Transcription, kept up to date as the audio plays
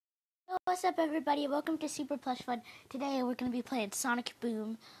What's up, everybody? Welcome to Super Plush Fun. Today we're going to be playing Sonic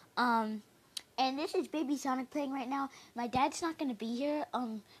Boom. And this is Baby Sonic playing right now. My dad's not going to be here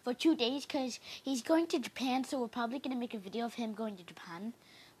for 2 days because he's going to Japan, so we're probably going to make a video of him going to Japan.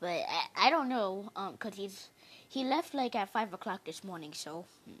 But I don't know because he left like at 5 o'clock this morning, so...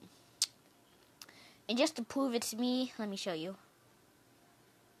 And just to prove it's me, let me show you.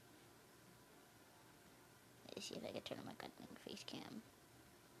 Let's see if I can turn on my goddamn face cam.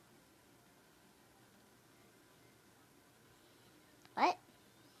 What?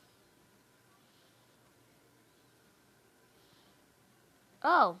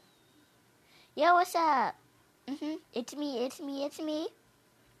 Oh. Yo, what's up? It's me.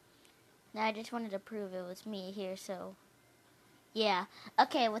 No, I just wanted to prove it was me here, so... Yeah.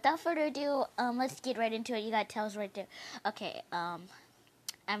 Okay, without further ado, let's get right into it. You got Tails right there. Okay,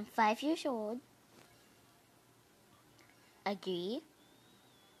 I'm 5 years old. Agree.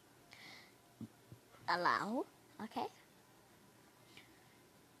 Allow. Okay.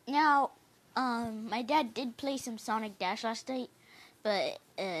 Now, my dad did play some Sonic Dash last night, but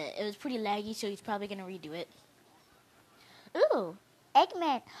it was pretty laggy, so he's probably gonna redo it. Ooh,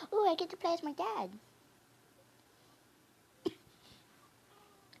 Eggman. Ooh, I get to play as my dad.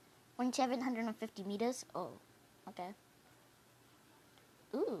 750 meters. Oh, okay.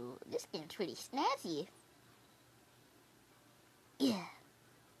 Ooh, this game's pretty snazzy. Yeah.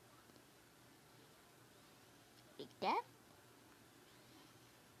 Like that.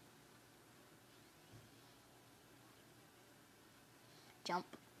 Jump.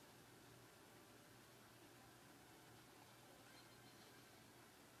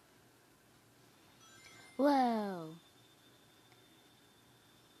 Whoa.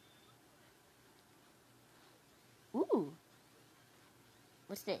 Ooh.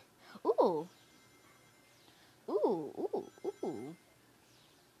 What's this? Ooh. Ooh.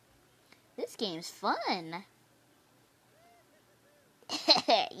 This game's fun.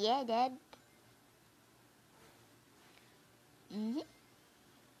 Yeah, Dad.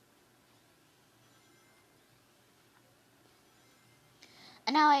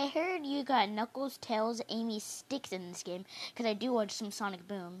 Now, I heard you got Knuckles, Tails, Amy, Sticks in this game, because I do watch some Sonic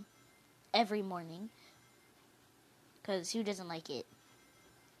Boom every morning. Because who doesn't like it?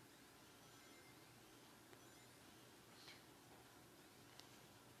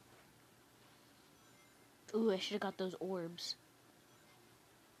 Ooh, I should have got those orbs.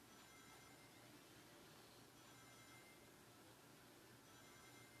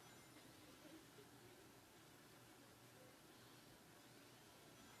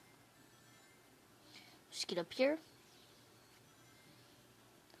 Just get up here.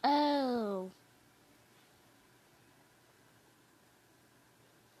 Oh.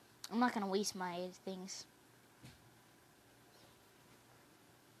 I'm not going to waste my things.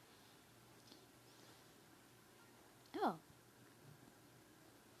 Oh.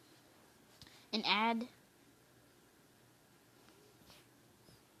 An ad.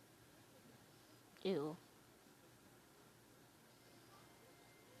 Ew.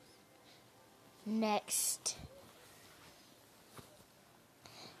 Next.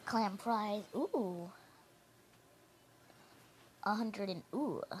 Clam fries. Ooh. 100.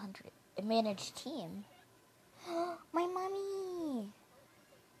 A managed team. My mommy.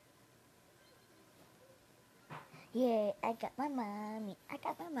 Yeah, I got my mommy.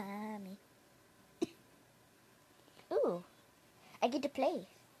 Ooh. I get to play.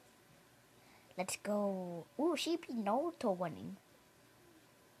 Let's go. Ooh, Sheepy Naruto winning.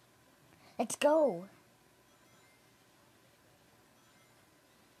 Let's go.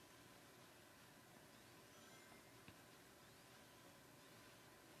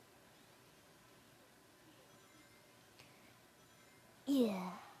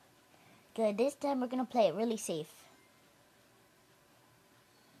 Yeah. Good. This time we're gonna play it really safe.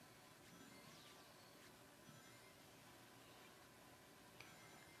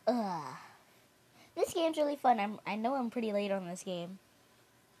 This game's really fun. I know I'm pretty late on this game.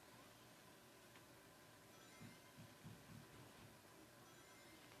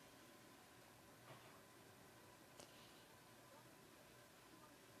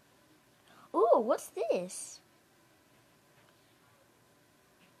 Ooh, what's this?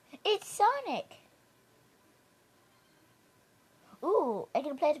 It's Sonic. Ooh, I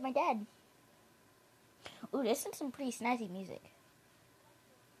can play as my dad. Ooh, this is some pretty snazzy music.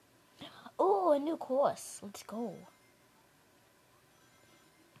 Ooh, a new course. Let's go.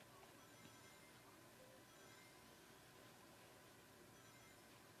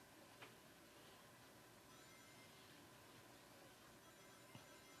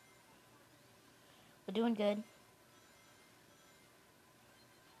 We're doing good.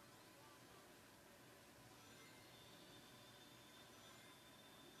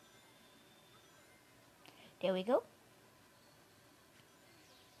 There we go.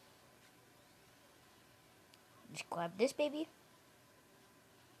 Just grab this baby.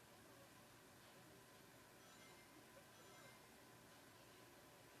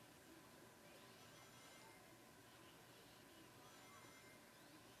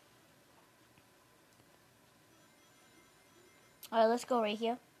 Alright, let's go right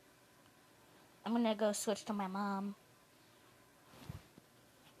here. I'm gonna go switch to my mom.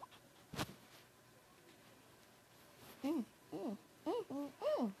 Mm, mm, mm, mm,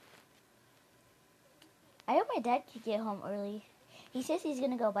 mm. I hope my dad can get home early. He says he's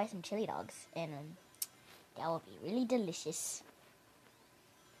gonna go buy some chili dogs, and that will be really delicious.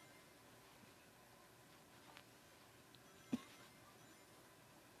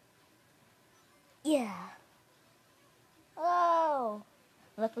 Yeah. Oh.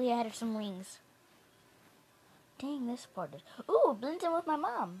 Luckily, I had some rings. Dang, this part is. Ooh, blends in with my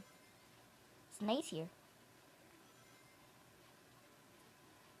mom. It's nice here.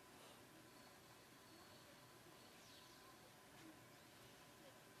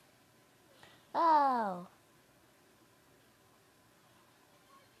 Oh.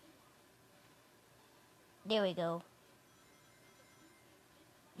 There we go.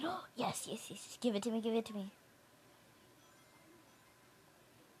 Yes, yes, yes. Give it to me, give it to me.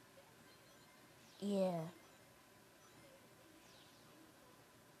 Yeah.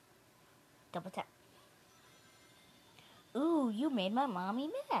 Double tap. Ooh, you made my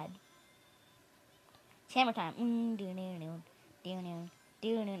mommy mad. It's hammer time. And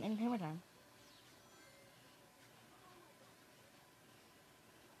hammer time.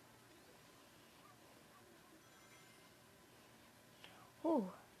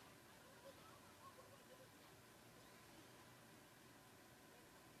 Ooh.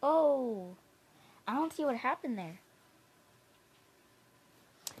 Oh. I don't see what happened there.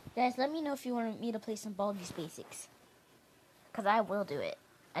 Guys, let me know if you want me to play some Baldi's Basics. Because I will do it.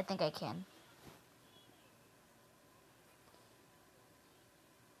 I think I can.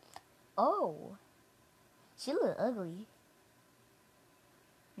 Oh. She look ugly.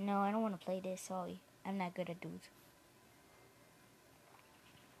 No, I don't want to play this. Sorry. I'm not good at dudes.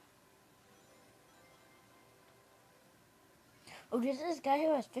 Oh, there's this guy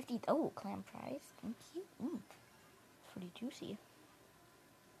who has 50... Oh, clam fries. Thank you. It's pretty juicy.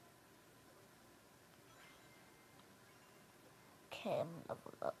 Okay, I'm gonna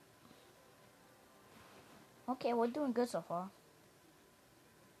level up. Okay, we're doing good so far.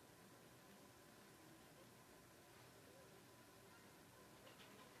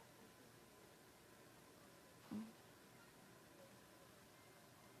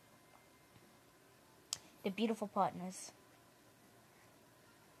 The beautiful partners.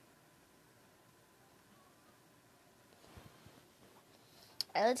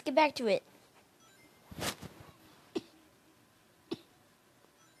 Alright, let's get back to it.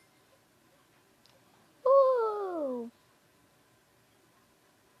 Ooh.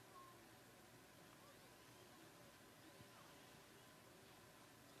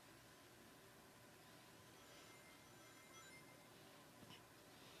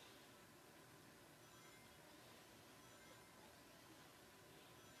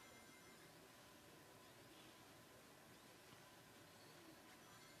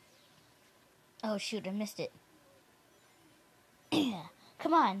 Oh shoot, I missed it.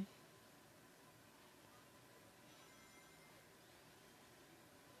 Come on.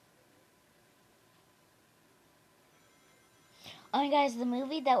 Guys, the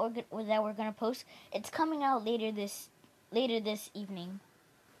movie that we're gonna post, it's coming out later this evening.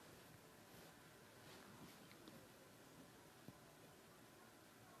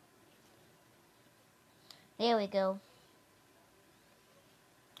 There we go.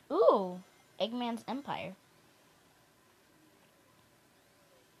 Ooh, Eggman's Empire.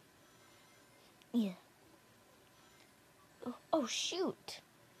 Yeah. Oh shoot.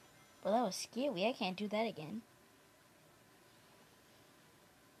 Well, that was scary. I can't do that again.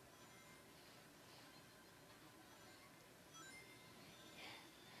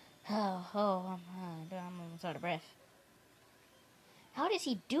 I'm almost out of breath. How does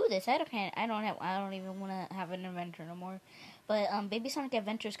he do this? I don't even want to have an adventure no more. But Baby Sonic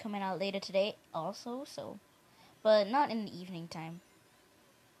Adventure's coming out later today also, so but not in the evening time.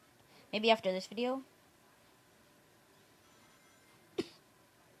 Maybe after this video.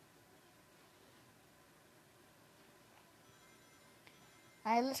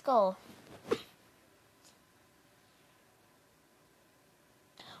 Alright, let's go.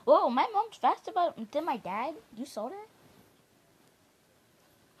 Whoa, my mom's faster than my dad. You saw that?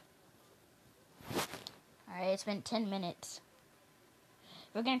 Alright, it's been 10 minutes.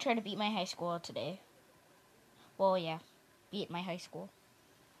 We're gonna try to beat my high score today. Well, yeah, be at my high school.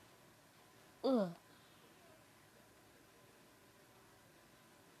 Ugh.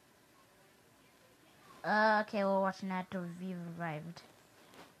 Okay, we're watching that to review Revived.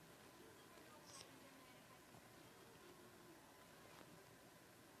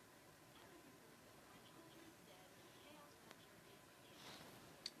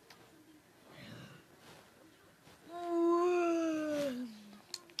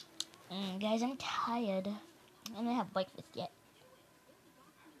 Guys, I'm tired. I don't have breakfast yet.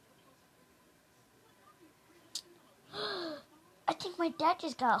 I think my dad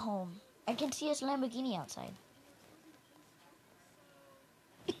just got home. I can see his Lamborghini outside.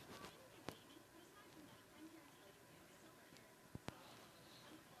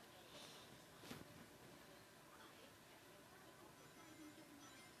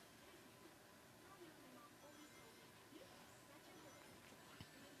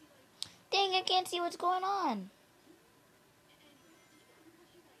 Dang, I can't see what's going on.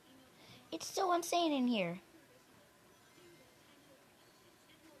 It's so insane in here.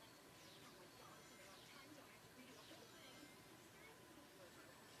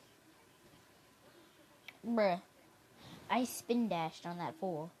 Bruh. I spin dashed on that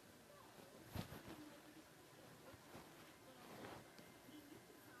fool.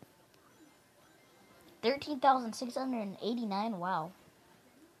 13,689, wow.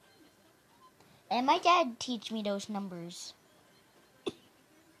 And my dad teach me those numbers.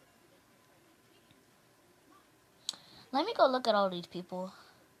 Let me go look at all these people.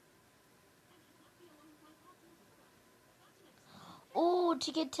 Oh,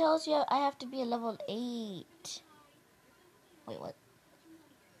 to get tells you I have to be a level 8. Wait, what?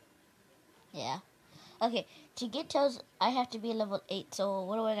 Yeah. Okay, to get tells I have to be a level 8, so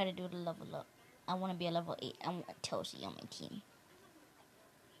what do I gotta do to level up? I wanna be a level 8. I want Telsi on my team.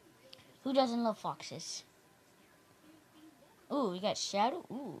 Who doesn't love foxes? Ooh, we got Shadow.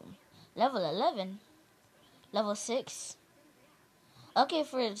 Ooh. Level 11. Level 6. Okay,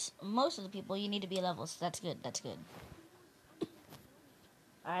 for most of the people, you need to be levels. That's good, that's good.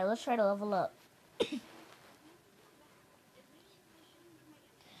 Alright, let's try to level up.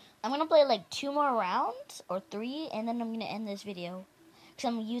 I'm gonna play like 2 more rounds, or 3, and then I'm gonna end this video. Because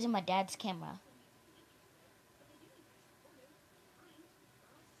I'm using my dad's camera.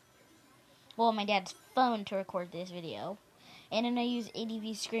 Well, my dad's phone to record this video. And then I use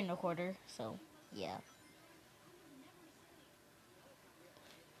ADV screen recorder, so, yeah.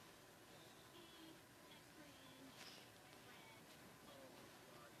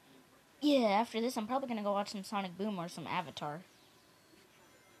 Yeah, after this, I'm probably gonna go watch some Sonic Boom or some Avatar.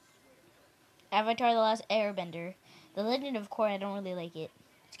 Avatar: The Last Airbender. The Legend of Korra, I don't really like it.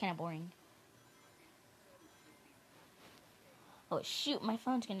 It's kind of boring. Oh, shoot, my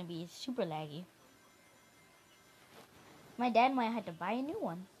phone's gonna be super laggy. My dad might have to buy a new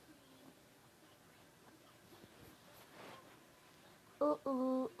one. Ooh,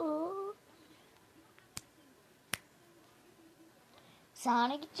 ooh, ooh.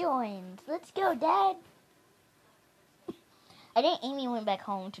 Sonic joins. Let's go, Dad. I think Amy went back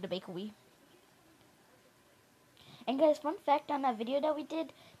home to the bakery. And guys, fun fact on that video that we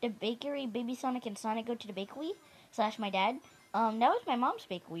did, the bakery, Baby Sonic and Sonic go to the bakery / my dad. That was my mom's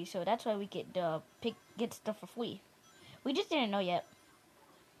bakery, so that's why we get get stuff for free. We just didn't know yet.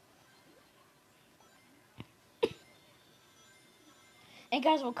 And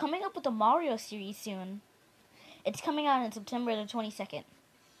guys, we're coming up with a Mario series soon. It's coming out in September the 22nd.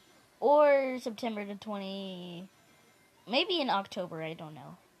 Or September the 20... Maybe in October, I don't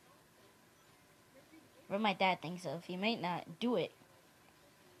know. But my dad thinks of. He might not do it.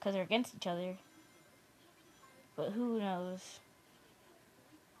 Because they're against each other. But who knows.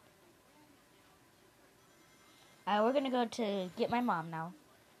 Alright, we're gonna go to get my mom now.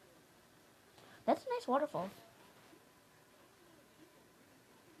 That's a nice waterfall.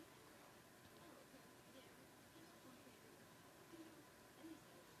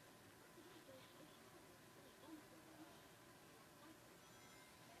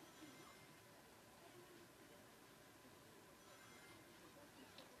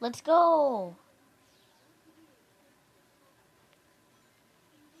 Let's go.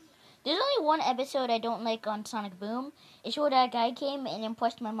 There's only one episode I don't like on Sonic Boom. It's where that guy came and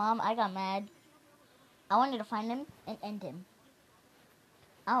impressed my mom. I got mad. I wanted to find him and end him.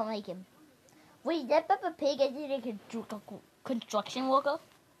 I don't like him. Wait, that Peppa Pig I did a construction worker?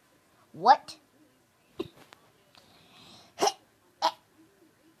 What?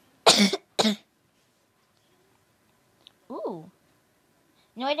 Ooh.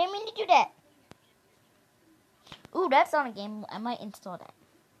 No, I didn't mean to do that. Ooh, that's on a game. I might install that.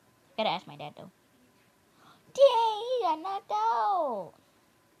 Gotta ask my dad, though. Dang, he got knocked out.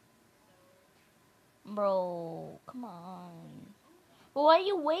 Bro, come on. But why are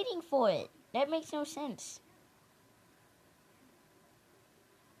you waiting for it? That makes no sense.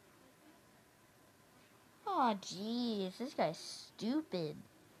 Oh, jeez. This guy's stupid.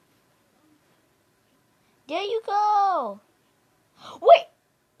 There you go. Wait.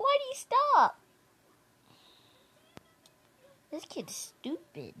 Why did he stop? This kid's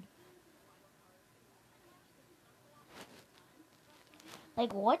stupid.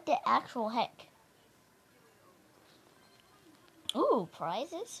 Like, what the actual heck? Ooh,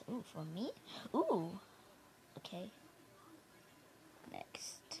 prizes? Ooh, for me? Ooh. Okay.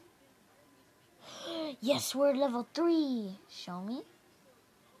 Next. Yes, we're level 3. Show me.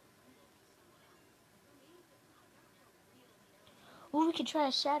 Ooh, we can try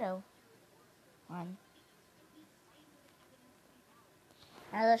a shadow. One.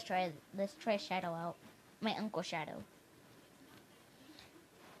 Now let's try Shadow out. My Uncle Shadow.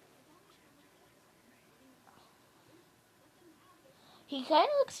 He kind of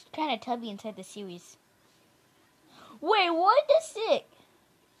looks kind of tubby inside the series. Wait, what? That's sick.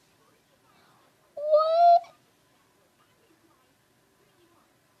 What?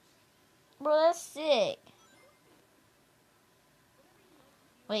 Bro, that's sick.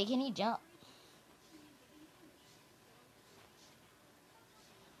 Wait, can he jump?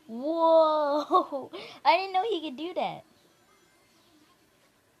 Whoa! I didn't know he could do that.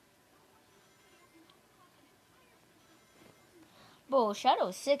 Bro,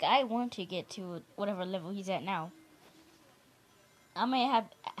 Shadow's sick. I want to get to whatever level he's at now. I may have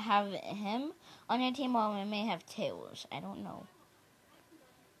him on your team, or I may have Tails. I don't know.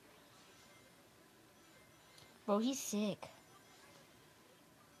 Bro, he's sick.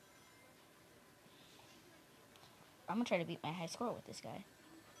 I'm gonna try to beat my high score with this guy.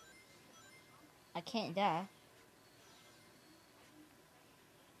 I can't die.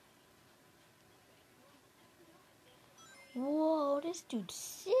 Whoa, this dude's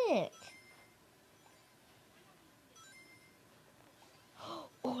sick. Oh,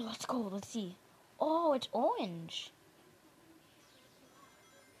 let's go. Let's see. Oh, it's orange.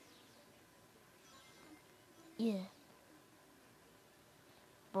 Yeah.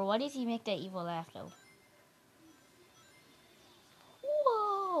 Bro, why does he make that evil laugh, though?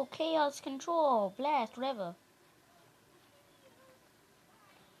 Whoa, chaos control. Blast, whatever.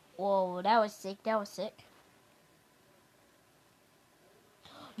 Whoa, that was sick. That was sick.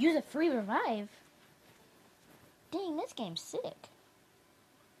 Use a free revive. Dang, this game's sick.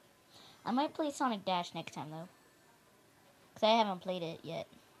 I might play Sonic Dash next time, though. Because I haven't played it yet.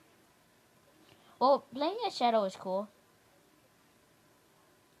 Well, playing as Shadow is cool.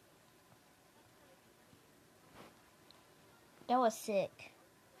 That was sick.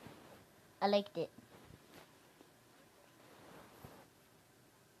 I liked it.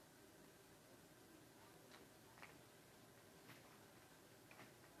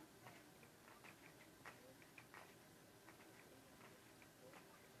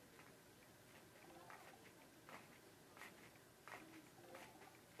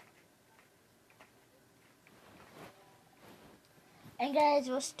 And guys,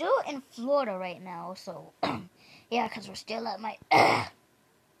 we're still in Florida right now, so yeah, because we're still at my at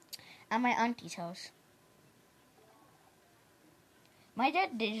my auntie's house. My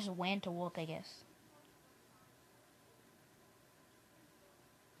dad just went to work, I guess.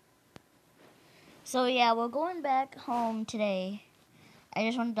 So yeah, we're going back home today. I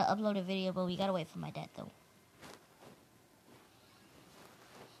just wanted to upload a video, but we gotta wait for my dad though.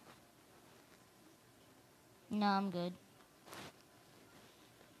 No, I'm good.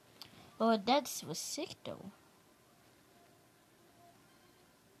 But that was sick though.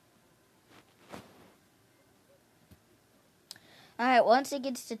 Alright, once it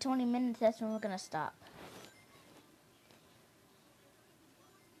gets to 20 minutes, that's when we're gonna stop.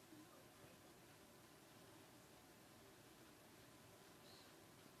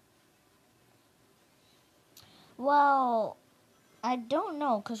 Well, I don't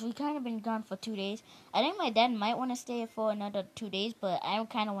know, because we kind of been gone for 2 days. I think my dad might want to stay for another 2 days, but I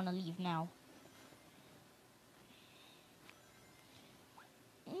kind of want to leave now.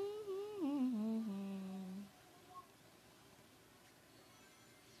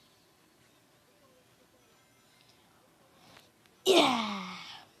 Yeah.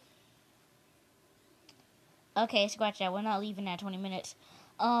 Okay, scratch that. We're not leaving at 20 minutes.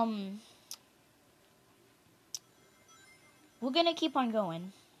 We're gonna keep on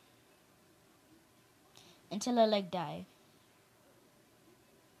going until I like die.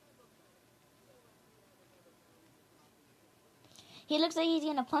 He looks like he's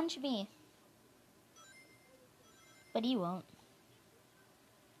gonna punch me. But you won't.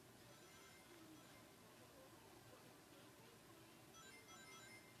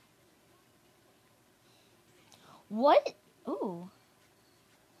 What? Ooh.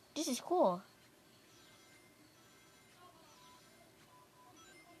 This is cool.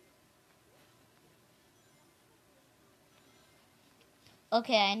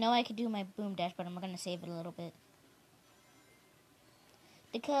 Okay, I know I could do my boom dash, but I'm gonna save it a little bit.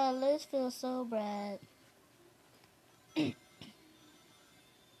 The colors feel so bright.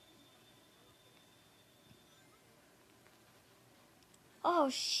 Oh,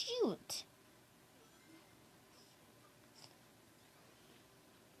 shoot.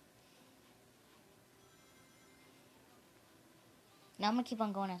 Now I'm gonna keep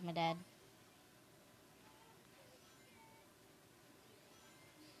on going as my dad.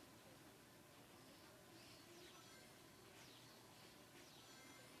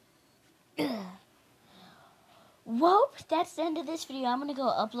 Well, that's the end of this video. I'm gonna go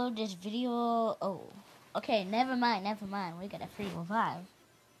upload this video. Oh, okay, never mind. We got a free revive.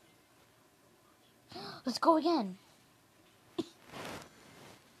 Let's go again.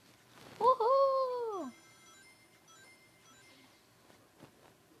 Woohoo!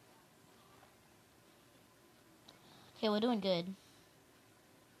 Okay, we're doing good.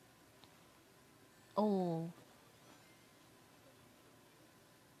 Oh.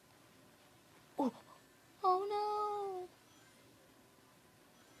 Oh. Oh no.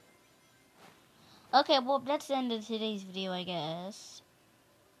 Okay, well, that's the end of today's video, I guess.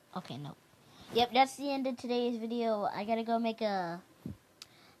 Okay, no. Yep, that's the end of today's video. I gotta go make a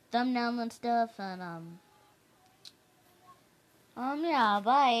thumbnail and stuff, and yeah,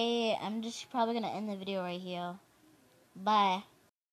 bye. I'm just probably gonna end the video right here. Bye.